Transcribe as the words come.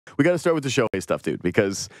We got to start with the Shohei stuff, dude,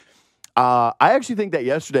 because I actually think that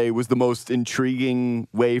yesterday was the most intriguing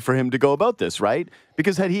way for him to go about this, right?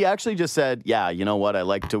 Because had he actually just said, yeah, you know what, I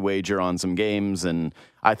like to wager on some games and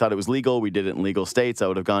I thought it was legal, we did it in legal states, I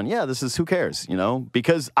would have gone, yeah, this is, who cares, you know?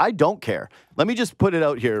 Because I don't care. Let me just put it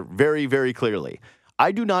out here very, very clearly.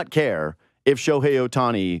 I do not care if Shohei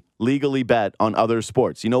Ohtani legally bet on other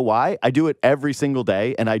sports. You know why? I do it every single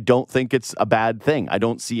day, and I don't think it's a bad thing. I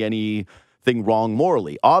don't see anything wrong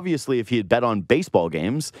morally. Obviously, if he had bet on baseball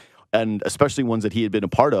games, and especially ones that he had been a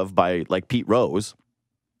part of by like Pete Rose,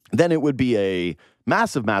 then it would be a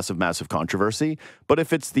massive, massive, massive controversy. But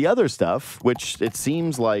if it's the other stuff, which it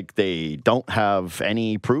seems like they don't have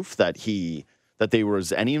any proof that there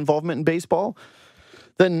was any involvement in baseball,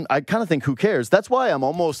 then I kind of think, who cares? That's why I'm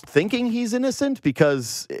almost thinking he's innocent,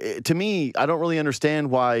 because to me, I don't really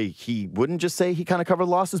understand why he wouldn't just say he kind of covered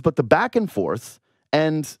losses. But the back and forth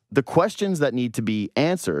and the questions that need to be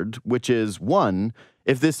answered, which is, one,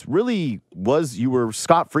 if this really was, you were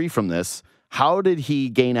scot-free from this, how did he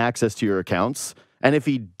gain access to your accounts? And if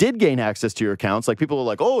he did gain access to your accounts, like, people are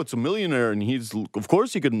like, oh, it's a millionaire and of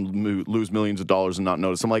course he can lose millions of dollars and not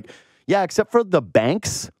notice. I'm like, yeah, except for the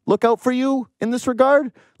banks look out for you in this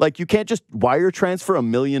regard. Like, you can't just wire transfer $1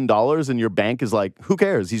 million and your bank is like, who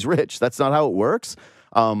cares? He's rich. That's not how it works.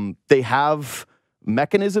 They have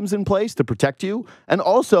mechanisms in place to protect you. And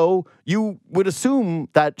also, you would assume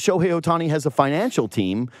that Shohei Ohtani has a financial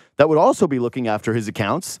team that would also be looking after his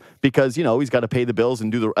accounts, because, you know, he's got to pay the bills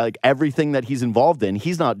and do everything that he's involved in.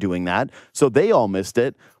 He's not doing that. So they all missed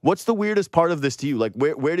it. What's the weirdest part of this to you? Like,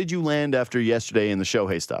 where did you land after yesterday in the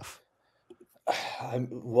Shohei stuff?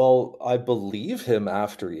 Well, I believe him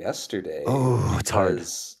after yesterday. Oh, it's hard.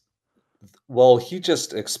 Well, he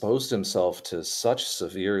just exposed himself to such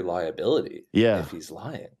severe liability if he's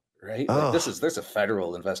lying, right? Like, there's a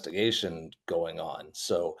federal investigation going on.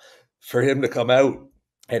 So for him to come out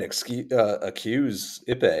and accuse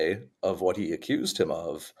Ipe of what he accused him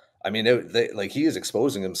of, I mean, he is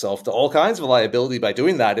exposing himself to all kinds of liability by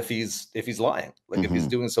doing that if he's lying, like, if he's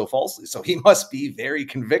doing so falsely. So he must be very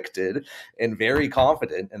convicted and very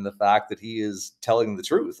confident in the fact that he is telling the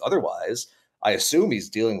truth. Otherwise, I assume he's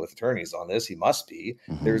dealing with attorneys on this. He must be.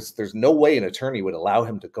 There's no way an attorney would allow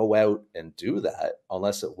him to go out and do that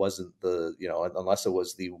unless it wasn't unless it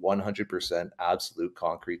was the 100% absolute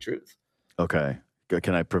concrete truth. Okay.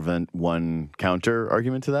 Can I prevent one counter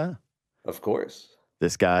argument to that? Of course.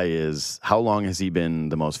 This guy is, how long has he been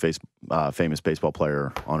the most famous baseball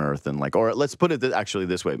player on earth? And or let's put it actually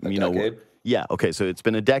this way. A decade? Yeah. Okay. So it's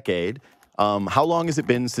been a decade. How long has it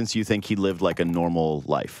been since you think he lived like a normal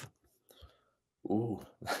life? Ooh,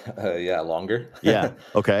 yeah, longer. Yeah.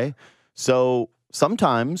 Okay. So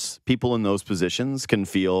sometimes people in those positions can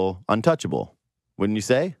feel untouchable, wouldn't you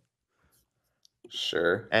say?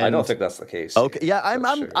 Sure. I don't think that's the case. Okay. Yeah,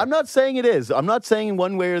 I'm not saying it is. I'm not saying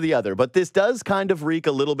one way or the other, but this does kind of reek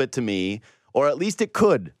a little bit to me, or at least it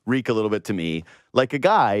could reek a little bit to me, like a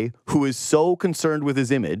guy who is so concerned with his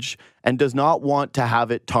image and does not want to have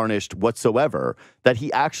it tarnished whatsoever, that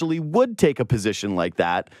he actually would take a position like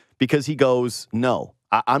that because he goes, no,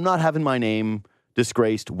 I'm not having my name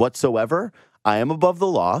disgraced whatsoever. I am above the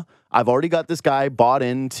law. I've already got this guy bought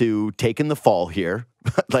into taking the fall here.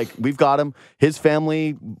 Like, we've got him, his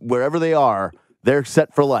family, wherever they are, they're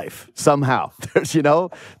set for life somehow. There's,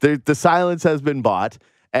 the silence has been bought,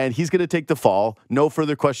 and he's going to take the fall. No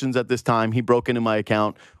further questions at this time. He broke into my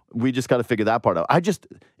account. We just got to figure that part out.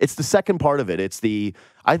 It's the second part of it.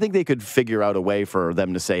 I think they could figure out a way for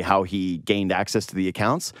them to say how he gained access to the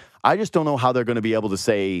accounts. I just don't know how they're going to be able to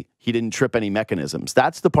say he didn't trip any mechanisms.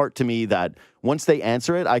 That's the part to me that once they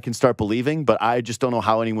answer it, I can start believing, but I just don't know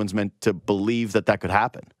how anyone's meant to believe that could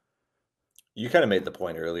happen. You kind of made the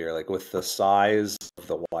point earlier, like, with the size of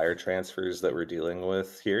the wire transfers that we're dealing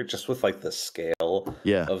with here, just with like the scale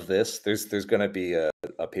of this, there's going to be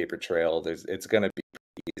a paper trail. It's going to be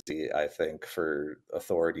easy, I think, for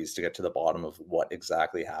authorities to get to the bottom of what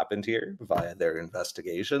exactly happened here via their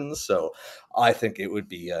investigations. So I think it would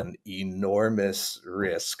be an enormous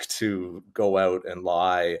risk to go out and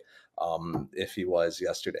lie if he was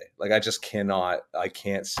yesterday. Like, I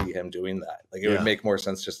can't see him doing that. Like, it would make more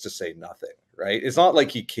sense just to say nothing, right? It's not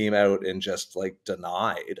like he came out and just like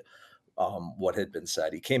denied what had been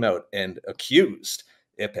said. He came out and accused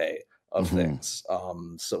Ipe of things,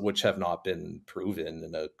 which have not been proven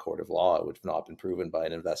in a court of law, which have not been proven by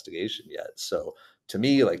an investigation yet. So to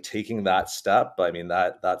me, like, taking that step, I mean,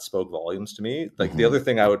 that spoke volumes to me. Like, the other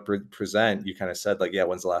thing I would present, you kind of said, like, yeah,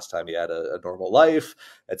 when's the last time he had a normal life,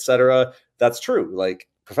 etc. That's true. Like,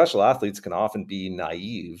 professional athletes can often be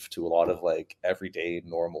naive to a lot of like everyday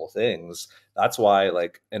normal things. That's why,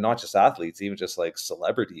 like, and not just athletes, even just like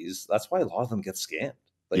celebrities, that's why a lot of them get scammed.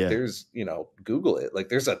 Like Yeah. there's, Google it. Like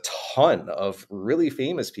there's a ton of really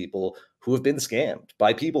famous people who have been scammed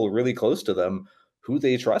by people really close to them who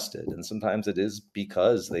they trusted. And sometimes it is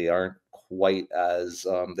because they aren't quite as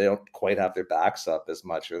they don't quite have their backs up as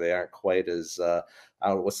much, or they aren't quite as I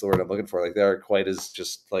don't know what's the word I'm looking for. Like they aren't quite as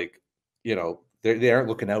just like, they aren't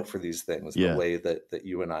looking out for these things the way that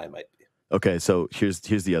you and I might be. Okay, so here's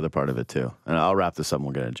the other part of it too. And I'll wrap this up and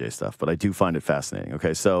we'll get into J stuff, but I do find it fascinating.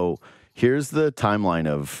 Okay, so here's the timeline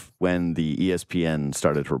of when the ESPN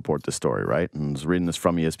started to report this story, right? And I was reading this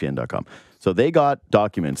from ESPN.com. So they got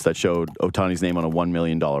documents that showed Ohtani's name on a $1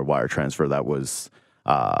 million wire transfer that was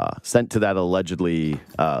sent to that allegedly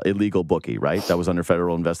illegal bookie, right? That was under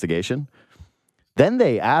federal investigation. Then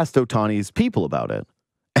they asked Ohtani's people about it.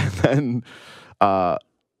 And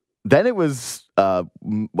then it was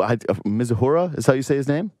Mizuhara, is how you say his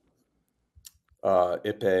name?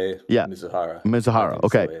 Mizuhara. Mizuhara.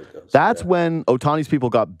 Okay. That's when Ohtani's people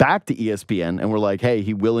got back to ESPN and were like, hey,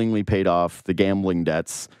 he willingly paid off the gambling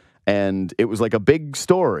debts. And it was like a big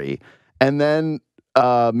story. And then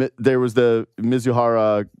there was the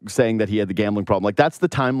Mizuhara saying that he had the gambling problem. Like, that's the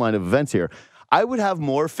timeline of events here. I would have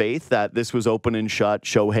more faith that this was open and shut.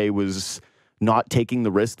 Shohei was not taking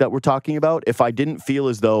the risk that we're talking about if I didn't feel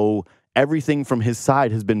as though everything from his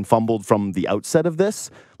side has been fumbled from the outset of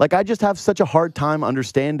this. Like, I just have such a hard time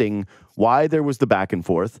understanding why there was the back and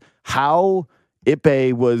forth, how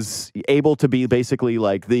Ippei was able to be basically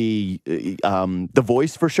like the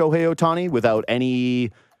voice for Shohei Ohtani without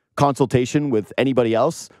any consultation with anybody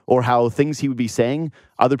else, or how things he would be saying,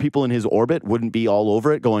 other people in his orbit wouldn't be all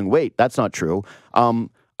over it going, wait, that's not true.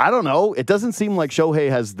 I don't know. It doesn't seem like Shohei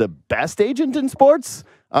has the best agent in sports.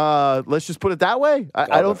 Let's just put it that way.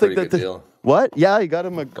 I don't think that deal. What? Yeah, he got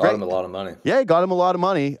him a lot of money. Yeah, he got him a lot of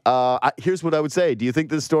money. Here's what I would say. Do you think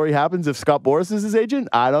this story happens if Scott Boras is his agent?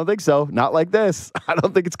 I don't think so. Not like this. I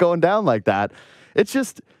don't think it's going down like that.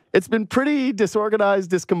 It's been pretty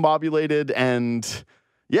disorganized, discombobulated, and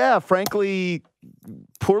yeah, frankly,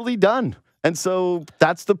 poorly done. And so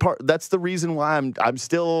that's the reason why I'm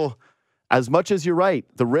still, as much as you're right,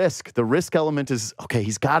 the risk element is, okay,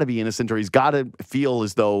 he's got to be innocent, or he's got to feel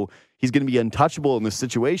as though he's going to be untouchable in this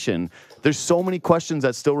situation. There's so many questions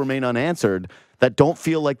that still remain unanswered that don't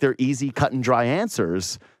feel like they're easy, cut and dry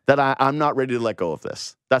answers, that I'm not ready to let go of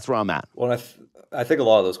this. That's where I'm at. Well, I think a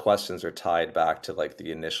lot of those questions are tied back to like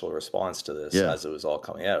the initial response to this as it was all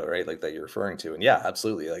coming out, right? Like that you're referring to. And yeah,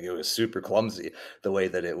 absolutely. Like it was super clumsy the way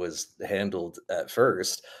that it was handled at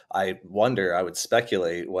first. I would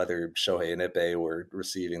speculate whether Shohei and Ippei were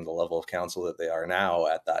receiving the level of counsel that they are now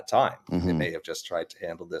at that time. Mm-hmm. They may have just tried to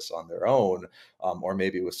handle this on their own, or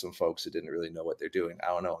maybe with some folks who didn't really know what they're doing. I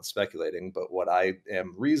don't know. I'm speculating, but what I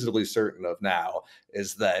am reasonably certain of now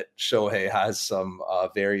is that Shohei has some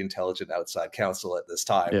very intelligent outside counsel at this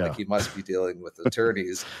time. Like he must be dealing with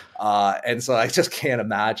attorneys. And so I just can't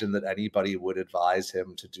imagine that anybody would advise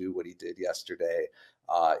him to do what he did yesterday,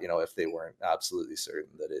 if they weren't absolutely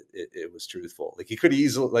certain that it was truthful. Like he could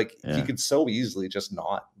easily, he could so easily just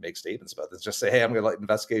not make statements about this. Just say, hey, I'm going to let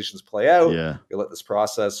investigations play out. Yeah. You'll let this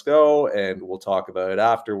process go and we'll talk about it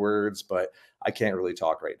afterwards. But I can't really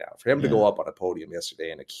talk right now. For him to go up on a podium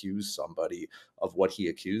yesterday and accuse somebody of what he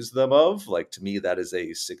accused them of, like, to me, that is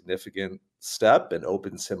a significant step and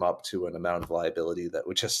opens him up to an amount of liability that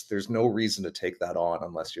would there's no reason to take that on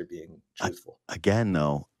unless you're being truthful. Again,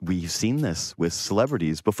 though, we've seen this with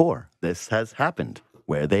celebrities before. This has happened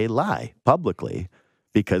where they lie publicly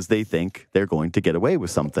because they think they're going to get away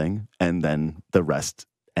with something, and then the rest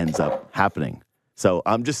ends up happening. So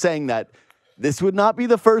I'm just saying that this would not be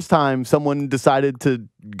the first time someone decided to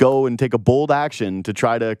go and take a bold action to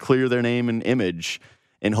try to clear their name and image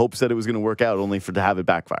in hopes that it was going to work out, only to have it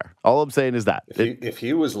backfire. All I'm saying is that. If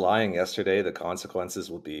he was lying yesterday, the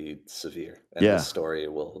consequences will be severe. And this story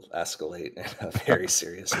will escalate in a very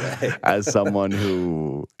serious way. As someone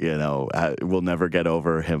who, will never get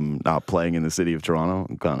over him not playing in the city of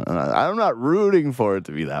Toronto, I'm not rooting for it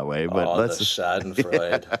to be that way. But the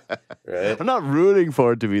schadenfreude, right? I'm not rooting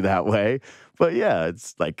for it to be that way. But yeah,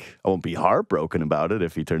 it's like, I won't be heartbroken about it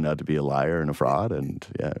if he turned out to be a liar and a fraud. And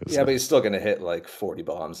but he's still going to hit like 40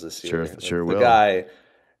 bombs this year. Sure will. The guy,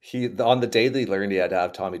 on the day they learned he had to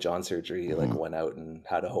have Tommy John surgery, he went out and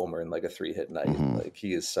had a homer in like a 3-hit night. Like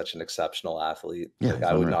he is such an exceptional athlete. Yeah,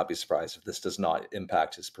 I would not be surprised if this does not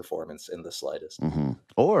impact his performance in the slightest.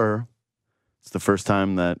 Or it's the first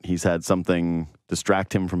time that he's had something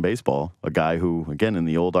distract him from baseball. A guy who, again, in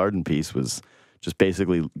the old Arden piece was just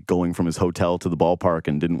basically going from his hotel to the ballpark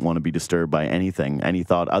and didn't want to be disturbed by anything, any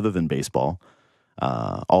thought other than baseball.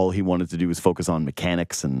 All he wanted to do was focus on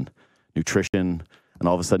mechanics and nutrition, and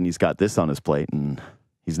all of a sudden he's got this on his plate, and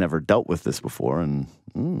he's never dealt with this before, and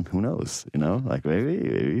who knows? Like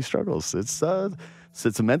maybe he struggles. It's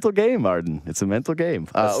a mental game, Arden. It's a mental game.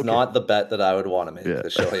 That's not the bet that I would want to make. The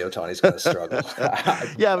Shohei Ohtani's going to struggle.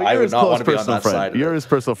 Yeah, but I you're would his not close want to be on personal that friend. side. You're his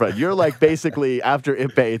personal friend. You're like basically after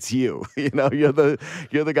Ipe, it's you. You're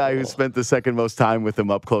the guy who spent the second most time with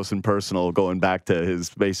him up close and personal, going back to his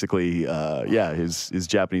basically his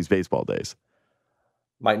Japanese baseball days.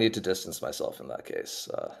 Might need to distance myself in that case.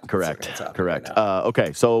 Correct. Right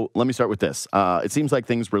okay, so let me start with this. It seems like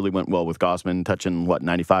things really went well with Gausman, touching,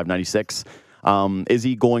 95, 96? Is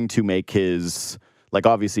he going to make his,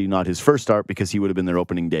 obviously not his first start because he would have been their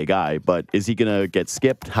opening day guy, but is he going to get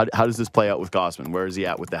skipped? How does this play out with Gausman? Where is he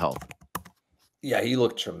at with the health? Yeah, he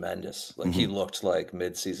looked tremendous. He looked like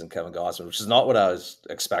mid-season Kevin Gausman, which is not what I was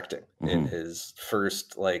expecting in his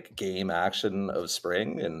first game action of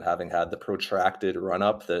spring, and having had the protracted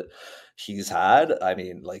run-up that he's had. I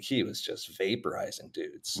mean, he was just vaporizing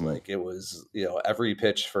dudes. It was, every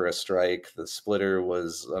pitch for a strike. The splitter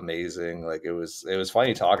was amazing. It was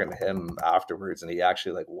funny talking to him afterwards, and he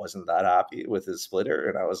actually wasn't that happy with his splitter.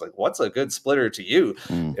 And I was like, what's a good splitter to you?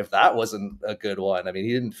 If that wasn't a good one. I mean,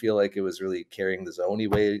 he didn't feel like it was really carrying the zone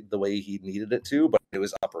the way he needed it to, but it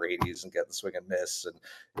was upper 80s and get the swing and miss, and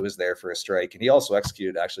it was there for a strike. And he also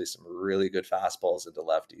executed actually some really good fastballs into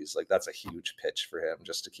lefties. That's a huge pitch for him,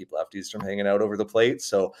 just to keep lefties from hanging out over the plate.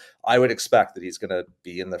 So I would expect that he's going to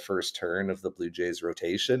be in the first turn of the Blue Jays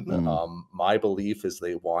rotation. My belief is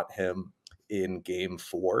they want him in game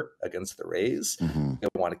 4 against the Rays. They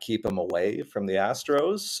want to keep him away from the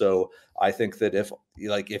Astros. So I think that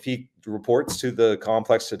if he reports to the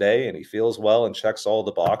complex today and he feels well and checks all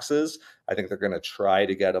the boxes, I think they're going to try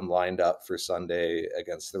to get him lined up for Sunday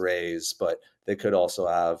against the Rays. But they could also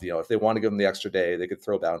have, if they want to give him the extra day, they could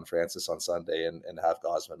throw Bowden Francis on Sunday and have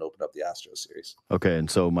Gausman open up the Astros series. Okay, and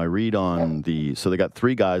so my read on so they got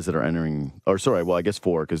 3 guys that are entering, or sorry, well, I guess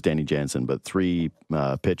 4 because Danny Jansen, but 3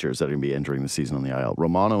 pitchers that are going to be entering the season on the IL.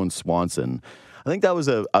 Romano and Swanson. I think that was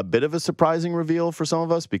a bit of a surprising reveal for some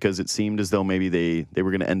of us because it seemed as though maybe they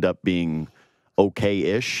were going to end up being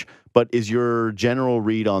okay-ish. But is your general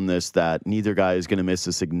read on this that neither guy is going to miss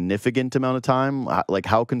a significant amount of time?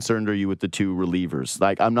 How concerned are you with the 2 relievers?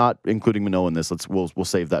 I'm not including Manoah in this. We'll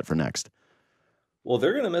save that for next. Well,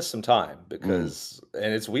 they're going to miss some time because,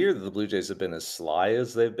 and it's weird that the Blue Jays have been as sly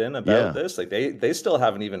as they've been about this. They still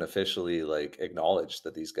haven't even officially acknowledged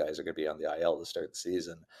that these guys are going to be on the IL to start the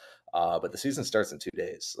season. But the season starts in 2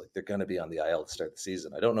 days. They're going to be on the IL to start the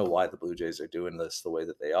season. I don't know why the Blue Jays are doing this the way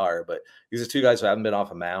that they are, but these are 2 guys who haven't been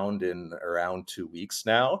off a mound in around 2 weeks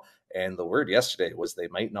now. And the word yesterday was they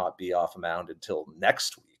might not be off a mound until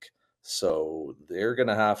next week. So they're going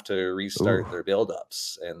to have to restart their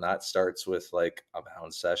buildups. And that starts with a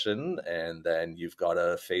mound session. And then you've got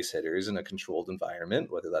to face hitters in a controlled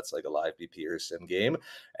environment, whether that's a live BP or sim game.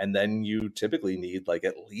 And then you typically need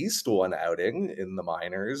at least 1 outing in the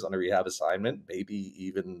minors on a rehab assignment, maybe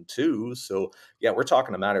even 2. So yeah, we're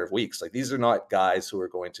talking a matter of weeks. These are not guys who are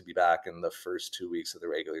going to be back in the first 2 weeks of the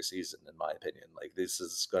regular season, in my opinion. This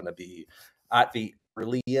is going to be at the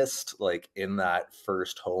earliest, in that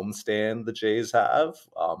first homestand the Jays have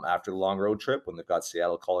after the long road trip when they've got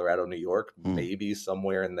Seattle, Colorado, New York, maybe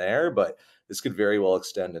somewhere in there, but this could very well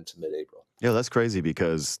extend into mid-April. Yeah, that's crazy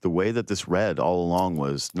because the way that this read all along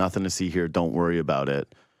was nothing to see here, don't worry about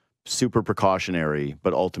it, super precautionary,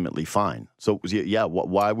 but ultimately fine. So yeah,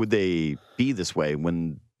 why would they be this way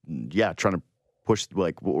when trying to push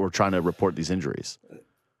we're trying to report these injuries?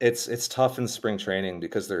 It's tough in spring training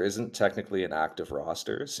because there isn't technically an active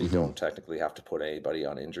roster, so you don't technically have to put anybody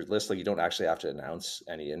on injured list. You don't actually have to announce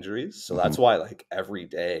any injuries. So that's why every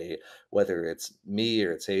day, whether it's me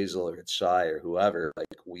or it's Hazel or it's Shy or whoever,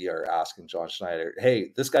 we are asking John Schneider,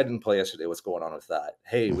 hey, this guy didn't play yesterday. What's going on with that?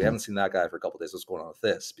 Hey, we haven't seen that guy for a couple of days. What's going on with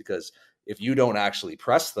this? Because if you don't actually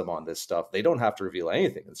press them on this stuff, they don't have to reveal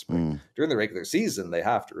anything in spring. During the regular season, they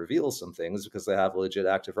have to reveal some things because they have a legit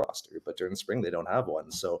active roster. But during the spring, they don't have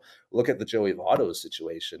one. So look at the Joey Votto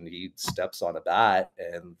situation. He steps on a bat,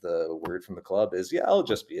 and the word from the club is, it'll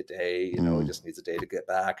just be a day. He just needs a day to get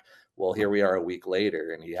back. Well, here we are a week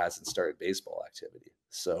later, and he hasn't started baseball activity.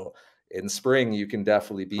 So in spring, you can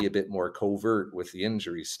definitely be a bit more covert with the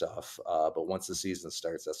injury stuff. But once the season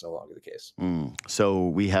starts, that's no longer the case. So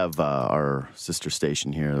we have our sister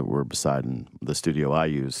station here that we're beside in the studio I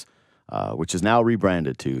use, which is now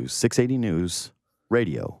rebranded to 680 News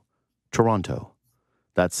Radio, Toronto.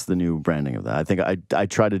 That's the new branding of that. I think I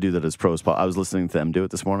try to do that as pros. I was listening to them do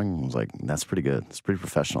it this morning. I was like, that's pretty good. It's pretty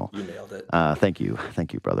professional. You nailed it. Thank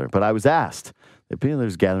you, brother. But I was asked, the people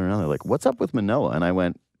that gathering around, they're like, what's up with Manoah? And I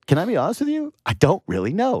went, can I be honest with you? I don't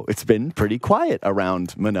really know. It's been pretty quiet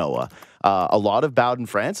around Manoah. A lot of Bowden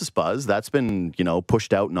Francis buzz. That's been,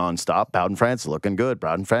 pushed out nonstop. Bowden Francis looking good.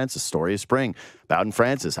 Bowden Francis, story of spring. Bowden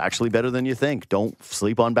Francis, actually better than you think. Don't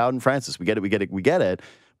sleep on Bowden Francis. We get it.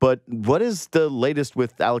 But what is the latest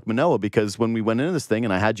with Alek Manoah? Because when we went into this thing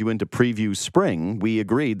and I had you in to preview spring, we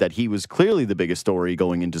agreed that he was clearly the biggest story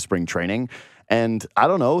going into spring training. And I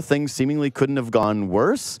don't know, things seemingly couldn't have gone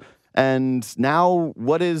worse. And now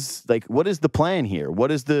what is the plan here? What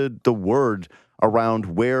is the word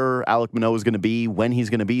around where Alek Manoah is going to be, when he's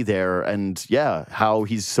going to be there, and how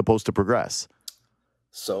he's supposed to progress?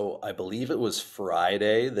 So I believe it was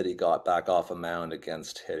Friday that he got back off a mound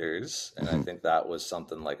against hitters, and I think that was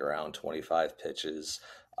something like around 25 pitches.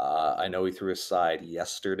 I know he threw a side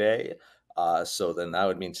yesterday, so then that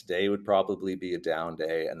would mean today would probably be a down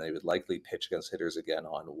day, and they would likely pitch against hitters again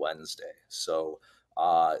on Wednesday. So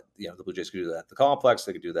the Blue Jays could do that at the complex.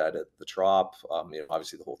 They could do that at the Trop.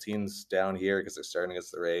 Obviously the whole team's down here because they're starting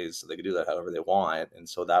against the Rays, so they could do that however they want. And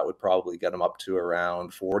so that would probably get him up to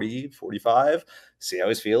around 40, 45. See how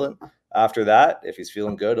he's feeling. After that, if he's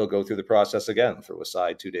feeling good, he'll go through the process again, throw a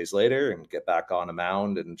side 2 days later and get back on a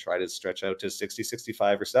mound and try to stretch out to 60,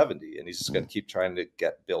 65, or 70. And he's just going to keep trying to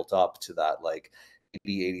get built up to that like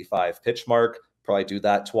 80, 85 pitch mark. Probably do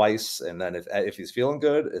that twice, and then if he's feeling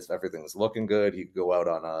good, if everything's looking good, he could go out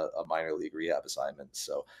on a minor league rehab assignment.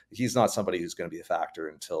 So he's not somebody who's going to be a factor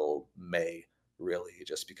until May, really,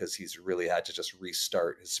 just because he's really had to just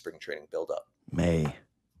restart his spring training buildup. May.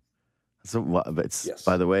 So it's yes.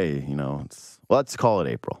 By the way, let's call it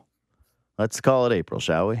April. Let's call it April,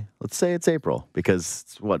 shall we? Let's say it's April because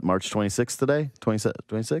it's March 26th today?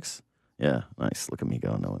 26? Yeah, nice. Look at me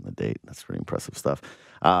go knowing the date. That's pretty impressive stuff.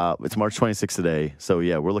 It's March 26th today. So,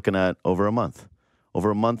 we're looking at over a month.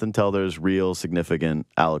 Over a month until there's real significant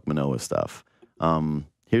Alek Manoah stuff.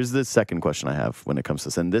 Here's the second question I have when it comes to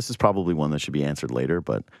this. And this is probably one that should be answered later.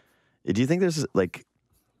 But do you think there's,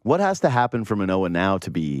 what has to happen for Manoah now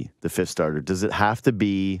to be the fifth starter? Does it have to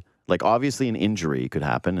be, obviously an injury could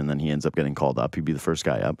happen and then he ends up getting called up. He'd be the first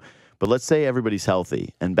guy up. But let's say everybody's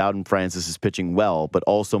healthy and Bowden Francis is pitching well, but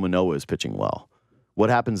also Manoah is pitching well. What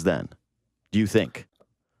happens then, do you think?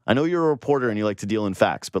 I know you're a reporter and you like to deal in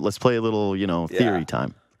facts, but let's play a little, theory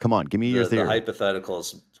time. Come on, give me your theory. The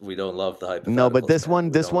hypotheticals, we don't love the hypotheticals. No, but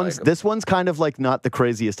this one's kind of not the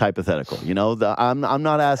craziest hypothetical. I'm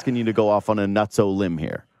not asking you to go off on a nutso limb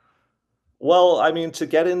here. Well, I mean, to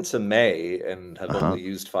get into May and have only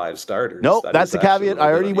used 5 starters. Nope, that's the caveat.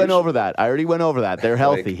 I already went over that. They're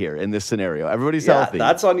healthy here in this scenario. Everybody's healthy.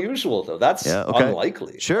 That's unusual, though. That's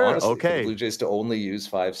unlikely. Sure, honestly, for the Blue Jays to only use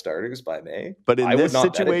 5 starters by May. But in this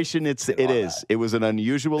situation, it is. It was an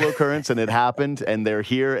unusual occurrence, and it happened, and they're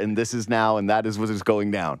here, and this is now, and that is what is going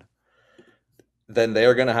down. Then they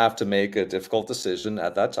are going to have to make a difficult decision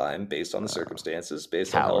at that time based on the circumstances,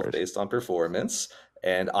 based on health, based on performance.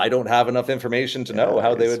 And I don't have enough information to know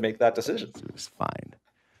how they would make that decision. It's fine.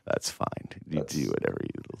 That's fine. You do whatever,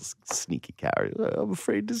 you little sneaky coward. I'm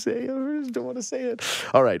afraid to say it. I just don't want to say it.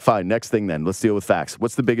 All right, fine. Next thing then. Let's deal with facts.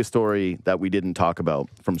 What's the biggest story that we didn't talk about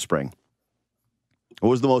from spring? What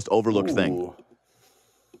was the most overlooked thing?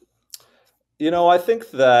 I think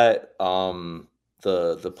that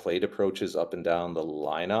the plate approaches up and down the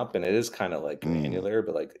lineup, and it is kind of granular,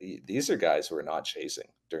 but these are guys who are not chasing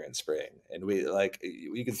during spring, and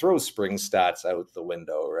you can throw spring stats out the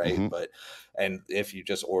window, right? And if you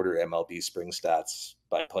just order MLB spring stats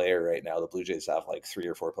by player right now, the Blue Jays have 3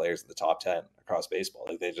 or 4 players in the top 10 across baseball.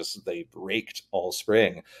 They raked all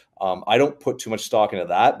spring. I don't put too much stock into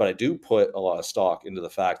that, but I do put a lot of stock into the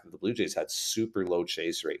fact that the Blue Jays had super low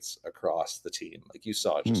chase rates across the team. You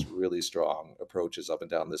saw just really strong approaches up and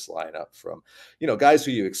down this lineup from, guys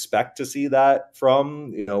who you expect to see that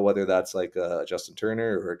from, whether that's Justin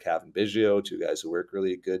Turner or Kevin Biggio, 2 guys who work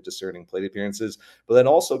really good discerning plate appearances, but then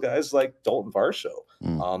also guys like Dalton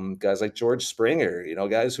Varsho, guys like George Springer,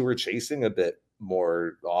 guys who were chasing a bit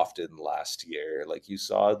more often last year. You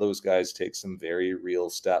saw those guys take some very real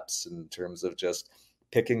steps in terms of just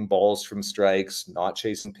picking balls from strikes, not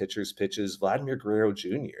chasing pitchers' pitches. Vladimir Guerrero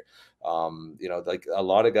Jr., a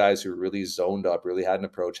lot of guys who really zoned up, really had an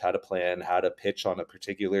approach, had a plan, had a pitch on a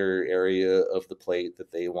particular area of the plate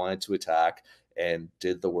that they wanted to attack, and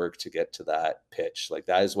did the work to get to that pitch.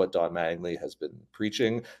 That is what Don Mattingly has been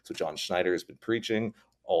preaching. So John Schneider has been preaching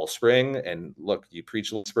all spring. And look, you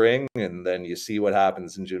preach all spring and then you see what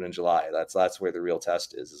happens in June and July. That's where the real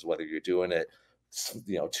test is whether you're doing it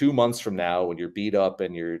 2 months from now, when you're beat up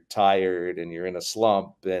and you're tired and you're in a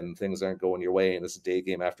slump and things aren't going your way and it's a day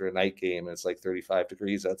game after a night game and it's like 35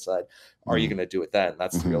 degrees outside, are you going to do it then?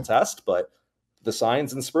 That's the real test. But the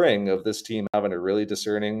signs in spring of this team having a really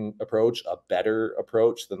discerning approach, a better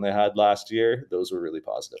approach than they had last year, those were really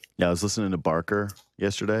positive. Yeah, I was listening to Barker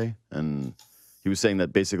yesterday, and he was saying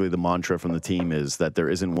that basically the mantra from the team is that there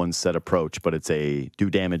isn't one set approach, but it's a do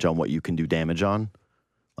damage on what you can do damage on.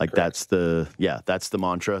 Like Correct. That's the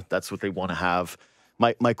mantra. That's what they want to have.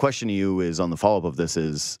 My question to you is on the follow-up of this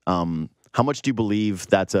is how much do you believe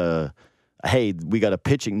that's a hey, we got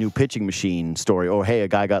a new pitching machine story, or hey, a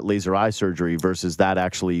guy got laser eye surgery versus that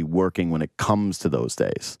actually working when it comes to those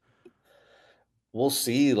days? We'll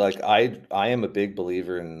see. Like I am a big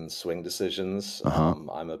believer in swing decisions.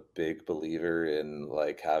 I'm a big believer in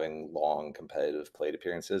like having long competitive plate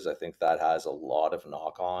appearances. I think that has a lot of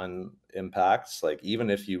knock-on impacts. Like even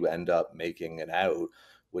if you end up making an out,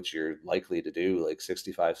 which you're likely to do like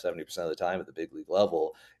 65-70% of the time at the big league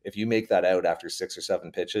level, if you make that out after 6 or 7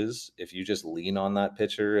 pitches, if you just lean on that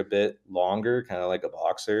pitcher a bit longer, kind of like a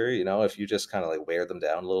boxer, if you just kind of like wear them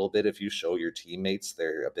down a little bit, if you show your teammates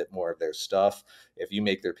they're a bit more of their stuff, if you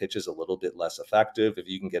make their pitches a little bit less effective, if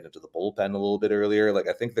you can get into the bullpen a little bit earlier, like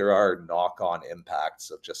I think there are knock-on impacts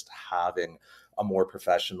of just having a more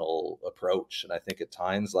professional approach. And I think at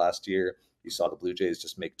times last year, you saw the Blue Jays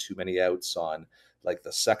just make too many outs on like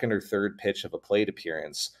the second or third pitch of a plate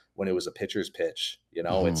appearance when it was a pitcher's pitch.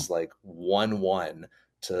 It's like 1-1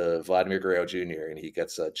 to Vladimir Guerrero Jr. and he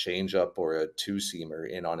gets a changeup or a two-seamer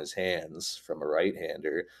in on his hands from a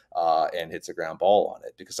right-hander and hits a ground ball on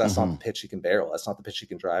it, because that's not the pitch he can barrel. That's not the pitch he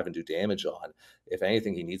can drive and do damage on. If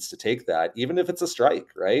anything, he needs to take that, even if it's a strike,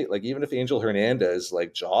 right? Like even if Angel Hernandez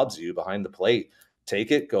like jobs you behind the plate,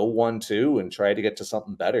 take it, go 1-2 and try to get to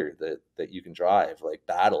something better that you can drive, like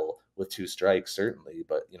battle with 2 strikes, certainly.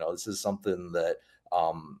 But, this is something that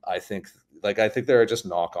I think there are just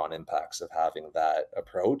knock-on impacts of having that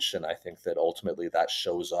approach. And I think that ultimately that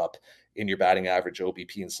shows up in your batting average,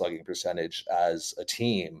 OBP, and slugging percentage as a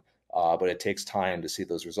team. But it takes time to see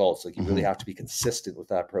those results. Like you really have to be consistent with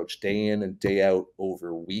that approach day in and day out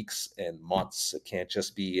over weeks and months. It can't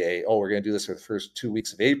just be we're going to do this for the first 2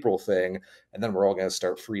 weeks of April thing, and then we're all going to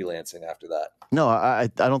start freelancing after that. No, I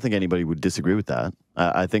don't think anybody would disagree with that.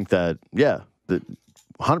 I think that,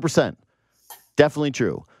 100%. Definitely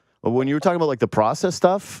true. But when you were talking about like the process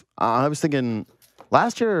stuff, I was thinking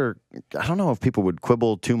last year, I don't know if people would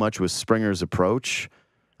quibble too much with Springer's approach.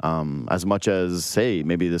 As much as, hey,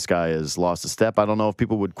 maybe this guy has lost a step. I don't know if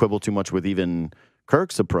people would quibble too much with even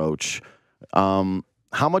Kirk's approach. How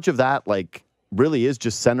much of that, like, really is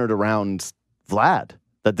just centered around Vlad?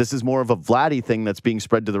 That this is more of a Vladdy thing that's being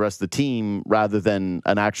spread to the rest of the team rather than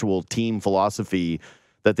an actual team philosophy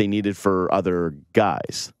that they needed for other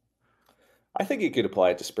guys? I think you could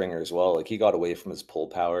apply it to Springer as well. Like, he got away from his pull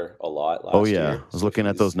power a lot last year. I was looking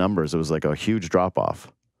at those numbers. It was like a huge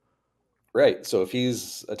drop-off. Right. So if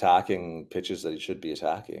he's attacking pitches that he should be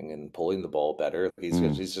attacking and pulling the ball better, he's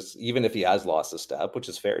just, even if he has lost a step, which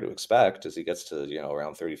is fair to expect as he gets to,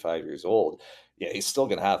 around 35 years old, he's still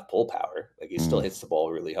going to have pull power. Like he still hits the ball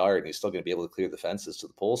really hard and he's still going to be able to clear the fences to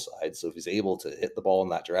the pull side. So if he's able to hit the ball in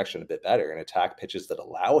that direction a bit better and attack pitches that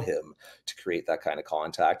allow him to create that kind of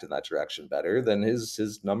contact in that direction better, then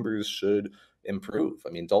his numbers should improve.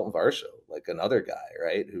 I mean, Dalton Varsho, like another guy,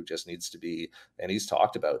 right, who just needs to be, and he's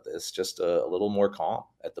talked about this, just a little more calm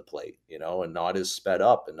at the plate, and not as sped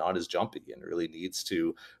up and not as jumpy, and really needs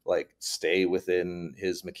to like stay within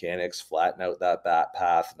his mechanics, flatten out that bat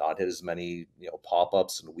path, not hit as many,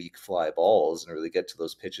 pop-ups and weak fly balls, and really get to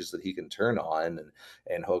those pitches that he can turn on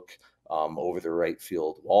and hook over the right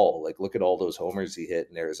field wall. Like, look at all those homers he hit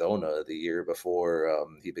in Arizona the year before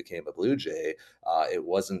he became a Blue Jay. It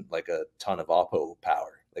wasn't like a ton of oppo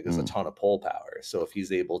power. Like, it was a ton of pull power. So if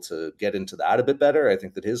he's able to get into that a bit better, I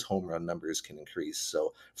think that his home run numbers can increase.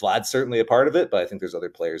 So Vlad's certainly a part of it, but I think there's other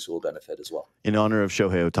players who will benefit as well. In honor of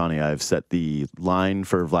Shohei Ohtani, I've set the line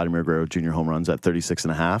for Vladimir Guerrero Jr. home runs at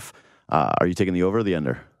 36.5. Are you taking the over or the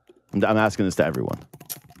under? I'm asking this to everyone.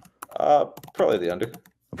 Probably the under.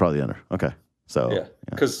 Probably the under. Okay. So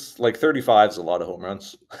because like 35 is a lot of home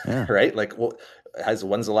runs, right? Like,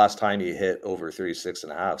 when's the last time he hit over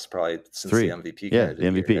 36.5? It's probably since the MVP. Yeah, the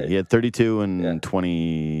MVP. Year, right? He had 32 and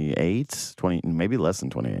 28, 20, maybe less than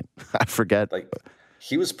 28. I forget. Like,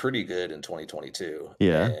 he was pretty good in 2022.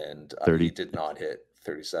 Yeah, and 30. He did not hit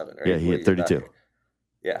 37. Right? Yeah, he hit 32.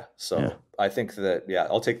 Yeah. So Yeah. I think that,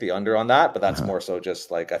 I'll take the under on that, but that's more so just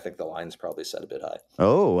like, I think the line's probably set a bit high.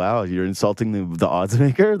 Oh, wow. You're insulting the odds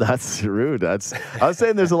maker? That's rude. I was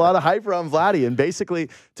saying there's a lot of hype around Vladdy. And basically,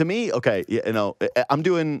 to me, okay,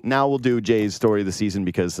 we'll do Jay's story of the season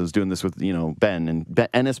because I was doing this with, Ben, and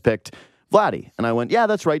Ennis picked Vladdy. And I went, yeah,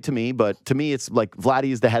 that's right to me. But to me, it's like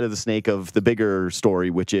Vladdy is the head of the snake of the bigger story,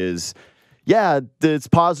 which is, it's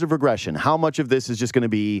positive regression. How much of this is just going to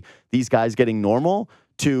be these guys getting normal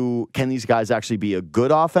to can these guys actually be a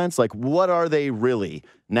good offense? Like, what are they really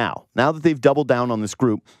now? Now that they've doubled down on this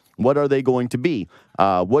group, what are they going to be?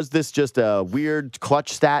 Was this just a weird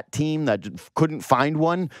clutch stat team that couldn't find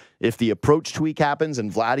one? If the approach tweak happens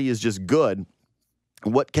and Vladdy is just good,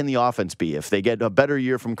 what can the offense be? If they get a better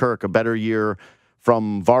year from Kirk, a better year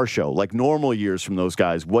from Varsho, like normal years from those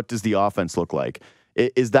guys, what does the offense look like?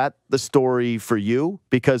 Is that the story for you?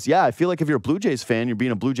 Because, I feel like if you're a Blue Jays fan, you're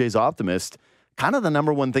being a Blue Jays optimist, kind of the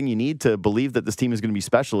number one thing you need to believe that this team is going to be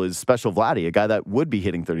special is Special Vladdy, a guy that would be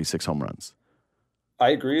hitting 36 home runs.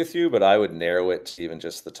 I agree with you, but I would narrow it to even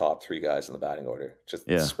just the top three guys in the batting order. Just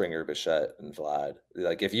Springer, Bichette, and Vlad.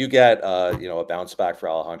 Like, if you get, a bounce back for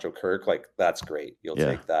Alejandro Kirk, like, that's great. You'll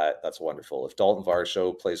take that. That's wonderful. If Dalton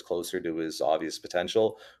Varsho plays closer to his obvious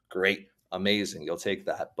potential, great, amazing. You'll take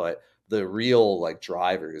that. But the real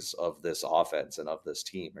drivers of this offense and of this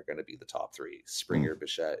team are going to be the top three: Springer,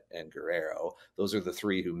 Bichette, and Guerrero. Those are the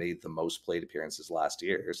three who made the most plate appearances last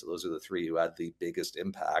year. So those are the three who had the biggest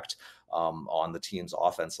impact on the team's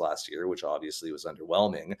offense last year, which obviously was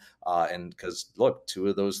underwhelming. And because look, two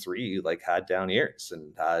of those three had down years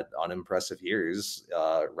and had unimpressive years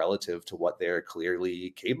relative to what they're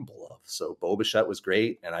clearly capable of. So Bo Bichette was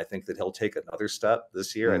great, and I think that he'll take another step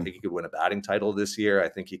this year. I think he could win a batting title this year. I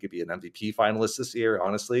think he could be an MVP finalist this year.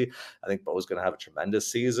 Honestly, I think Bo's going to have a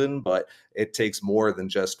tremendous season, but it takes more than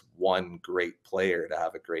just one great player to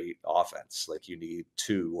have a great offense. Like, you need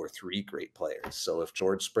two or three great players. So if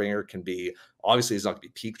George Springer can be, obviously he's not going to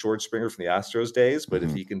be peak George Springer from the Astros days, but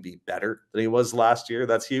if he can be better than he was last year,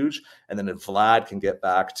 that's huge. And then if Vlad can get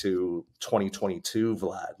back to 2022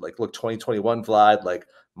 Vlad, look, 2021 Vlad,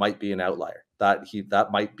 might be an outlier. That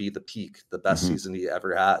might be the peak, the best season he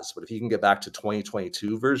ever has. But if he can get back to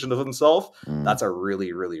 2022 version of himself, that's a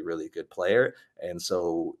really, really, really good player. And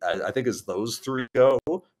so I think as those three go,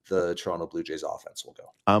 the Toronto Blue Jays offense will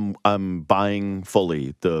go. I'm buying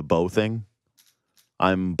fully the Bo thing.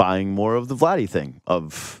 I'm buying more of the Vladdy thing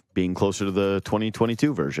of being closer to the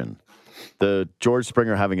 2022 version. The George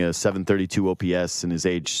Springer having a 732 OPS in his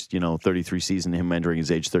age, 33 season, him entering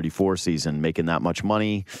his age 34 season, making that much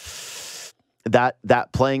money.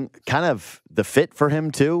 That playing kind of the fit for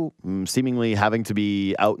him too, seemingly having to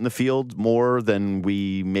be out in the field more than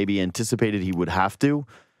we maybe anticipated he would have to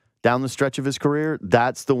down the stretch of his career.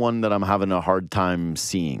 That's the one that I'm having a hard time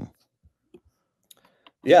seeing.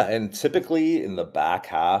 Yeah, and typically in the back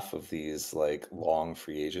half of these long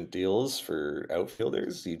free agent deals for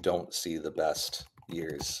outfielders, you don't see the best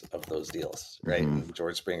years of those deals, right? And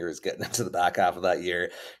George Springer is getting into the back half of that year.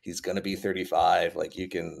 He's going to be 35.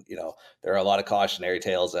 There are a lot of cautionary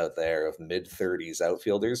tales out there of mid-30s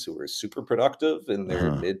outfielders who were super productive in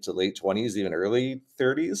their mid to late 20s, even early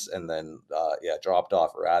 30s, and then dropped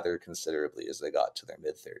off rather considerably as they got to their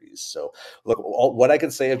mid-30s. So look, what I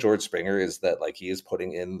can say of George Springer is that he is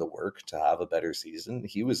putting in the work to have a better season.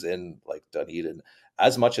 He was in Dunedin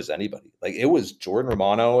as much as anybody. It was Jordan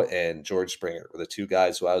Romano and George Springer were the two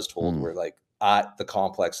guys who I was told were at the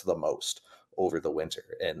complex the most over the winter.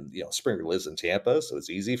 And, Springer lives in Tampa, so it's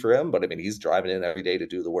easy for him. But I mean, he's driving in every day to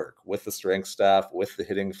do the work with the strength staff, with the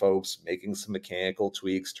hitting folks, making some mechanical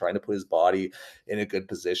tweaks, trying to put his body in a good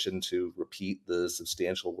position to repeat the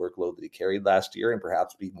substantial workload that he carried last year and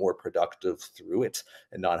perhaps be more productive through it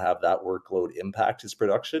and not have that workload impact his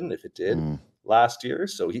production if it did last year.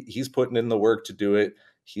 So he's putting in the work to do it.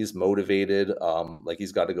 He's motivated.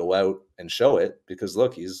 He's got to go out and show it because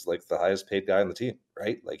look, he's the highest paid guy on the team,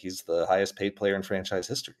 right? He's the highest paid player in franchise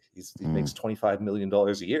history. He makes $25 million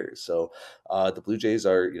a year. So the Blue Jays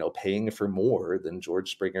are, paying for more than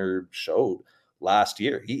George Springer showed last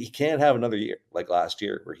year. He can't have another year like last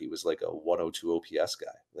year where he was a 102 OPS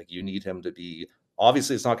guy. You need him to be,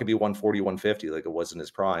 obviously it's not going to be 140, 150 like it was in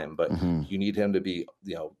his prime, but you need him to be,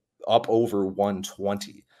 up over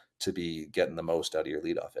 120 to be getting the most out of your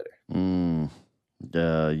leadoff hitter.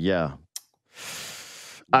 Yeah.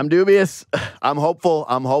 I'm dubious. I'm hopeful.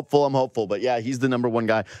 But yeah, he's the number one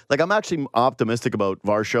guy. I'm actually optimistic about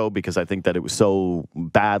Varsho because I think that it was so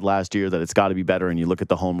bad last year that it's got to be better. And you look at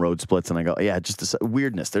the home road splits and I go, yeah, just this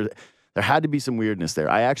weirdness. There had to be some weirdness there.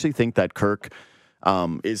 I actually think that Kirk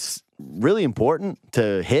is really important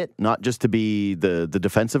to hit, not just to be the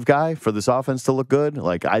defensive guy for this offense to look good.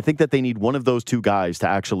 Like, I think that they need one of those two guys to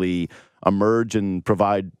actually emerge and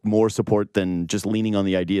provide more support than just leaning on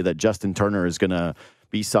the idea that Justin Turner is going to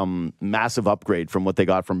be some massive upgrade from what they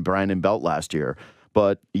got from Brandon Belt last year.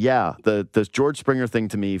 But yeah, the George Springer thing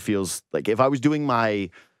to me feels like if I was doing my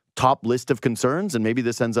top list of concerns, and maybe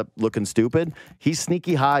this ends up looking stupid, he's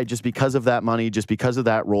sneaky high just because of that money, just because of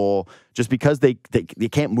that role, just because they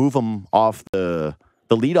can't move him off the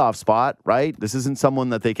leadoff spot, right? This isn't someone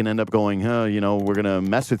that they can end up going, we're going to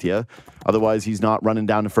mess with you. Otherwise, he's not running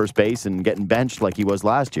down to first base and getting benched like he was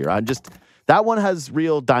last year. That one has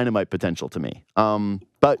real dynamite potential to me.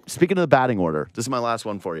 But speaking of the batting order, this is my last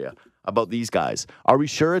one for you about these guys. Are we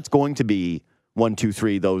sure it's going to be 1, 2,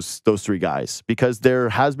 3, those three guys? Because there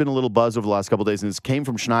has been a little buzz over the last couple of days, and this came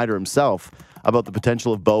from Schneider himself about the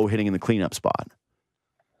potential of Bo hitting in the cleanup spot.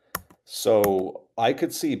 So I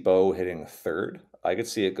could see Bo hitting third. I could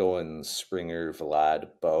see it going Springer, Vlad,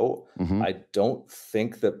 Bo. Mm-hmm. I don't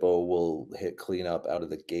think that Bo will hit cleanup out of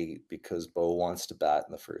the gate because Bo wants to bat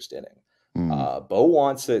in the first inning. Bo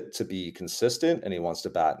wants it to be consistent, and he wants to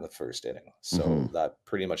bat in the first inning. So that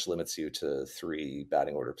pretty much limits you to 3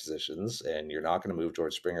 batting order positions, and you're not going to move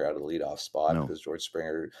George Springer out of the leadoff spot because George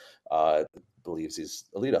Springer believes he's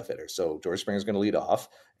a leadoff hitter. So George Springer's going to lead off,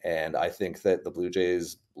 and I think that the Blue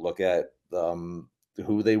Jays look at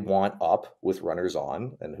who they want up with runners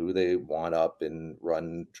on and who they want up in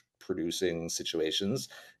run producing situations.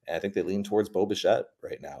 And I think they lean towards Bo Bichette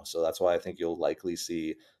right now. So that's why I think you'll likely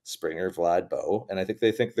see Springer, Vlad, Bo. And I think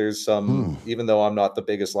they think there's some, even though I'm not the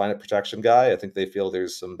biggest lineup protection guy, I think they feel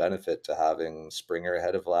there's some benefit to having Springer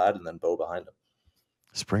ahead of Vlad and then Bo behind him.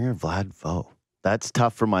 Springer, Vlad, Bo. That's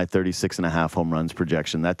tough for my 36.5 home runs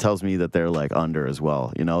projection. That tells me that they're like under as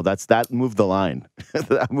well. That moved the line.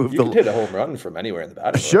 You could hit a home run from anywhere in the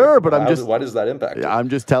batting. Sure, but why does that impact it? I'm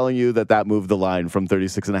just telling you that moved the line from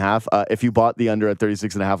 36.5. If you bought the under at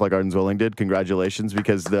 36.5 like Arden Zwelling did, congratulations,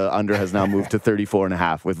 because the under has now moved to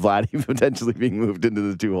 34.5 with Vlad potentially being moved into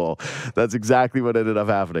the 2-hole. That's exactly what ended up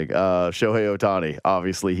happening. Shohei Ohtani,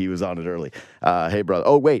 obviously he was on it early. Hey, brother.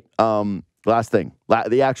 Oh, wait. Last thing,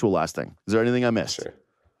 the actual last thing. Is there anything I missed? Sure.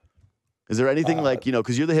 Is there anything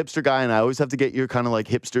because you're the hipster guy, and I always have to get your kind of like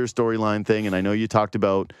hipster storyline thing. And I know you talked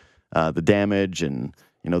about the damage and,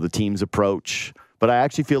 the team's approach, but I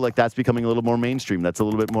actually feel like that's becoming a little more mainstream. That's a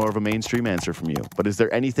little bit more of a mainstream answer from you. But is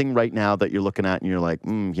there anything right now that you're looking at and you're like,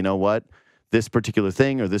 you know what? This particular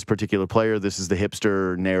thing or this particular player, this is the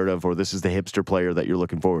hipster narrative, or this is the hipster player that you're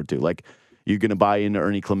looking forward to? Like, you're going to buy into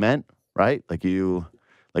Ernie Clement, right?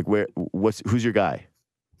 Who's your guy?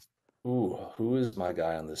 Ooh, who is my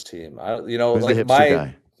guy on this team? Who's the hipster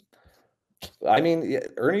guy? I mean,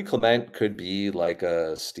 Ernie Clement could be like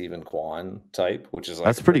a Stephen Kwan type, which is like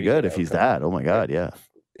that's pretty good if he's that. Oh my God, yeah.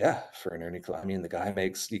 Yeah, for an Ernie Clement. I mean, the guy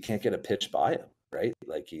you can't get a pitch by him, right?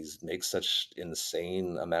 Like, makes such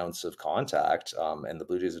insane amounts of contact. And the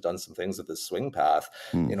Blue Jays have done some things with this swing path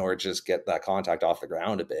in order to just get that contact off the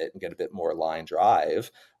ground a bit and get a bit more line drive.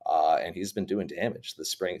 And he's been doing damage this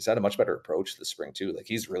spring. He's had a much better approach this spring too. Like,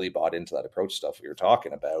 he's really bought into that approach stuff we were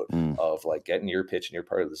talking about of like getting your pitch in your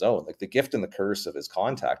part of the zone. Like, the gift and the curse of his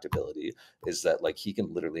contact ability is that like he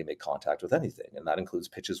can literally make contact with anything, and that includes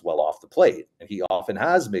pitches well off the plate. And he often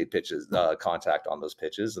has made pitches contact on those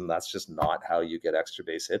pitches, and that's just not how you get extra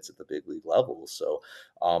base hits at the big league level. So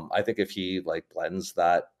I think if he like blends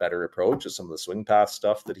that better approach with some of the swing path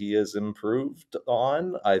stuff that he has improved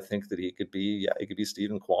on, I think that he could be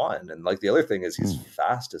Stephen Kwan. And like, the other thing is he's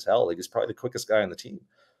fast as hell. Like, he's probably the quickest guy on the team.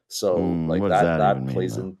 So like that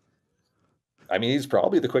plays in. I mean, he's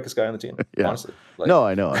probably the quickest guy on the team, honestly. Like, no,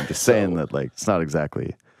 I know. I'm just saying that like it's not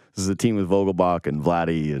exactly. This is a team with Vogelbach and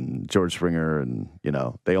Vladdy and George Springer, and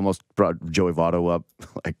they almost brought Joey Votto up.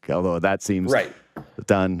 Like, although that seems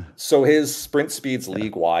done. So his sprint speeds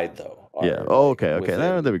league wide though. Yeah. Oh, okay.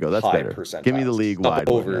 There we go. That's better. Give me the league wide.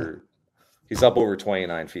 He's up over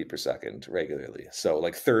 29 feet per second regularly. So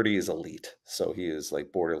like 30 is elite. So he is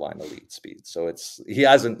like borderline elite speed. So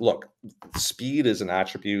speed is an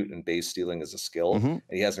attribute and base stealing is a skill. And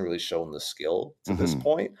he hasn't really shown the skill to this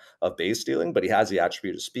point of base stealing, but he has the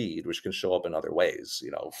attribute of speed, which can show up in other ways,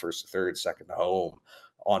 first to third, second to home.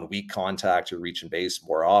 On weak contact, you're reaching base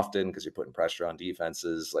more often because you're putting pressure on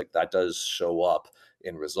defenses. Like, that does show up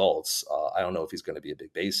in results. I don't know if he's going to be a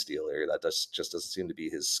big base stealer. That just doesn't seem to be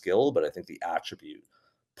his skill, but I think the attribute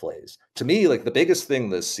plays. To me, like, the biggest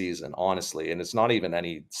thing this season, honestly, and it's not even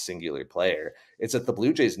any singular player, it's that the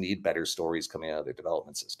Blue Jays need better stories coming out of their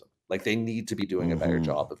development system. Like, they need to be doing a better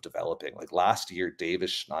job of developing. Like, last year,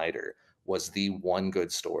 Davis Schneider was the one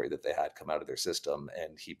good story that they had come out of their system,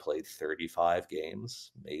 and he played 35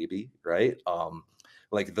 games, maybe, right?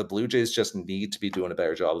 Like the Blue Jays just need to be doing a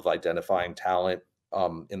better job of identifying talent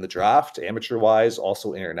in the draft, amateur wise,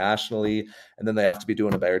 also internationally. And then they have to be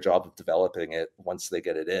doing a better job of developing it once they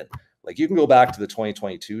get it in. Like you can go back to the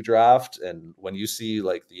 2022 draft, and when you see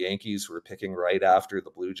like the Yankees who were picking right after the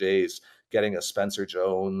Blue Jays, getting a Spencer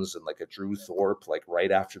Jones and like a Drew Thorpe, like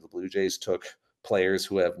right after the Blue Jays took players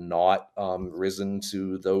who have not risen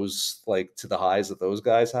to those, like to the highs that those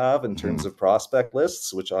guys have in terms of prospect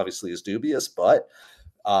lists, which obviously is dubious, but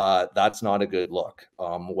that's not a good look.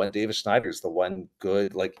 When Davis Schneider's the one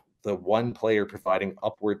good, like the one player providing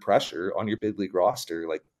upward pressure on your big league roster,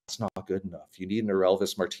 like it's not good enough. You need an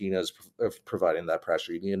Elvis Martinez providing that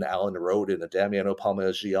pressure. You need an Alan Rodin, a Damiano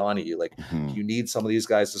Palma-Gianni. Like you need some of these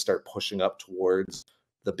guys to start pushing up towards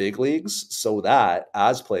the big leagues, so that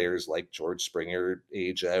as players like George Springer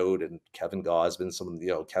age out and Kevin Gausman, some of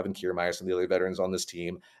the, Kevin Kiermaier, some of the other veterans on this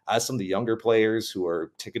team, as some of the younger players who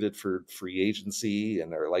are ticketed for free agency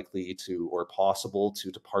and are likely to, or possible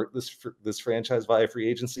to depart this franchise via free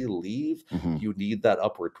agency, leave, you need that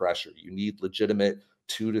upward pressure. You need legitimate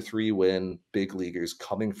 2 to 3 win big leaguers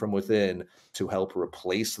coming from within to help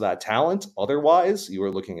replace that talent. Otherwise, you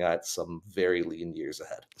are looking at some very lean years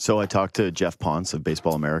ahead. So I talked to Jeff Ponce of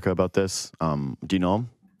Baseball America about this. Do you know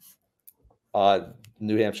him?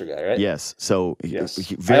 New Hampshire guy, right? Yes. So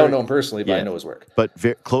yes. I don't know him personally, but I know his work. But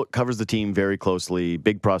covers the team very closely.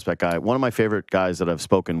 Big prospect guy. One of my favorite guys that I've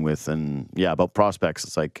spoken with, and about prospects.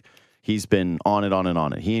 It's like he's been on it, on and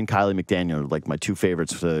on it. He and Kylie McDaniel are like my two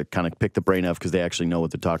favorites to kind of pick the brain of because they actually know what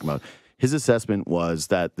they're talking about. His assessment was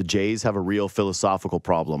that the Jays have a real philosophical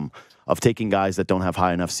problem of taking guys that don't have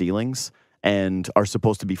high enough ceilings and are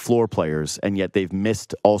supposed to be floor players, and yet they've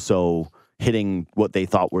missed also hitting what they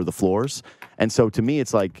thought were the floors. And so to me,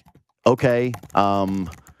 it's like, okay,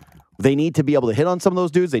 they need to be able to hit on some of those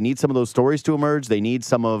dudes. They need some of those stories to emerge. They need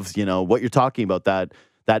some of, what you're talking about, that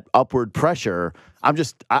upward pressure. I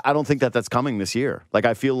don't think that's coming this year. Like,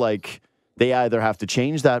 I feel like they either have to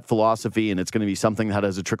change that philosophy and it's going to be something that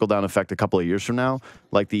has a trickle-down effect a couple of years from now,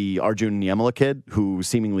 like the Arjun Niemela kid, who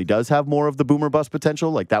seemingly does have more of the boomer bust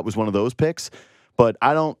potential. Like, that was one of those picks. But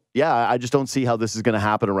I just don't see how this is going to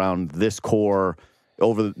happen around this core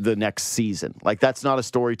over the next season. Like, that's not a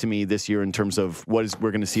story to me this year in terms of we're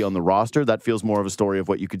going to see on the roster. That feels more of a story of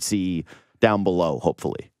what you could see down below,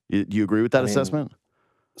 hopefully. Do you agree with that assessment?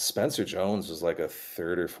 Spencer Jones was like a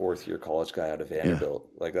 3rd or 4th year college guy out of Vanderbilt.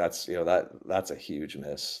 Yeah. Like that's a huge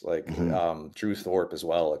miss. Like Drew Thorpe as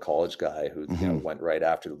well, a college guy who went right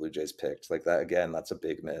after the Blue Jays picked. Like that again, that's a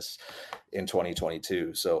big miss in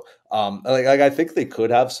 2022. So I think they could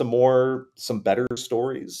have some better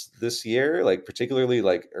stories this year. Like particularly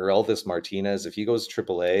like Elvis Martinez, if he goes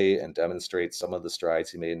AAA and demonstrates some of the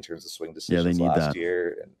strides he made in terms of swing decisions last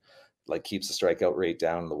year and like keeps the strikeout rate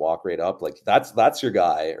down and the walk rate up, like that's your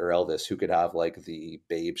guy, or Elvis, who could have like the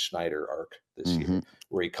Babe Schneider arc this year,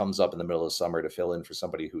 where he comes up in the middle of summer to fill in for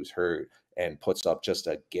somebody who's hurt and puts up just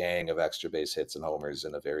a gang of extra base hits and homers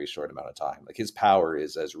in a very short amount of time. Like his power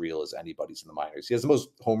is as real as anybody's in the minors. He has the most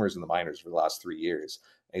homers in the minors for the last 3 years,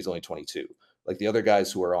 and he's only 22. Like the other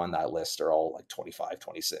guys who are on that list are all like 25,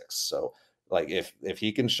 26. So like if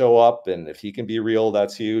he can show up and if he can be real,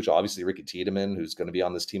 that's huge. Obviously, Ricky Tiedemann, who's going to be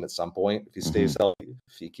on this team at some point, if he stays healthy,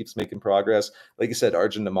 if he keeps making progress. Like you said,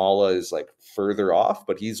 Arjun Niemela is like further off,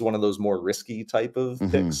 but he's one of those more risky type of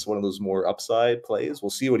picks, one of those more upside plays. We'll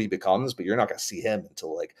see what he becomes, but you're not going to see him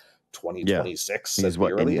until like 2026. He's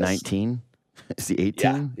what, 19? Is he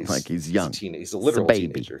 18? Yeah, like he's young. He's a literal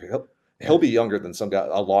teenager. He'll be younger than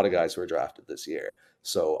a lot of guys who are drafted this year.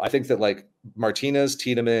 So I think that like Martinez,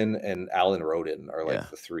 Tiedemann, and Alan Rodin are like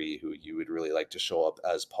the 3 who you would really like to show up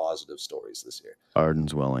as positive stories this year. Arden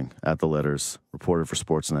Zwelling at the letters, reporter for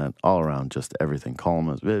Sportsnet, all around, just everything. Call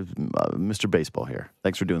him Mr. Baseball here.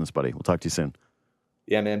 Thanks for doing this, buddy. We'll talk to you soon.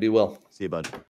 Yeah, man. Be well. See you, bud.